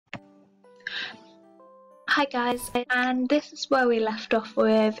Hi guys, and this is where we left off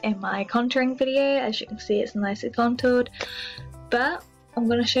with in my contouring video. As you can see, it's nicely contoured, but I'm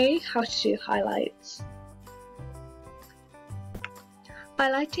going to show you how to do highlights.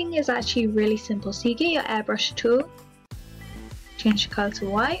 Highlighting is actually really simple. So you get your airbrush tool, change the color to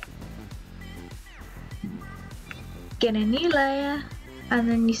white, get a new layer, and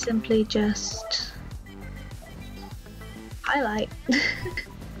then you simply just highlight.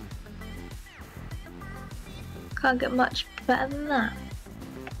 Can't get much better than that.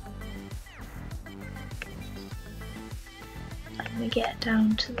 Let me get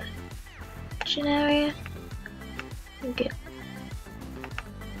down to the chin area and get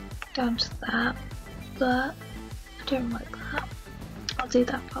down to that, but I don't like that. I'll do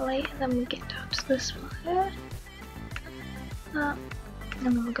that part later, and then we get down to this part here. That, and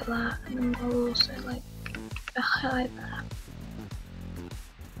then we'll get that, and then we'll also like highlight that.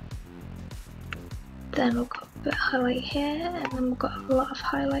 Then we've got a bit of highlight here, and then we've got a lot of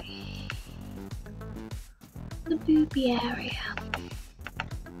highlight in the booby area.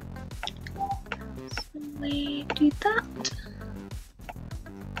 So we do that.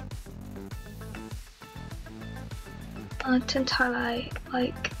 I tend to highlight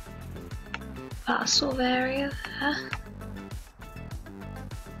like that sort of area there.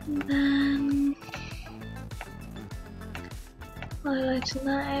 And then highlight in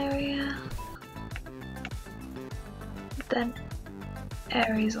that area. Then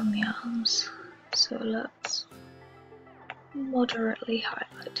areas on the arms, so it looks moderately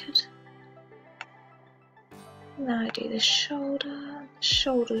highlighted. And then I do the shoulder. The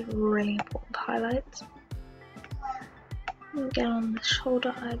shoulder is really important for highlights. And again on the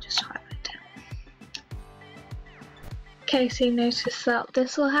shoulder, I just highlight it. Okay, so you notice that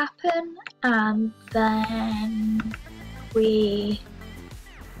this will happen, and then we,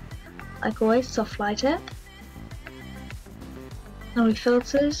 like always, soft light it. Now we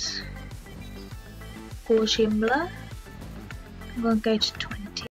filters, Gaussian blur. I'm going to go to 20.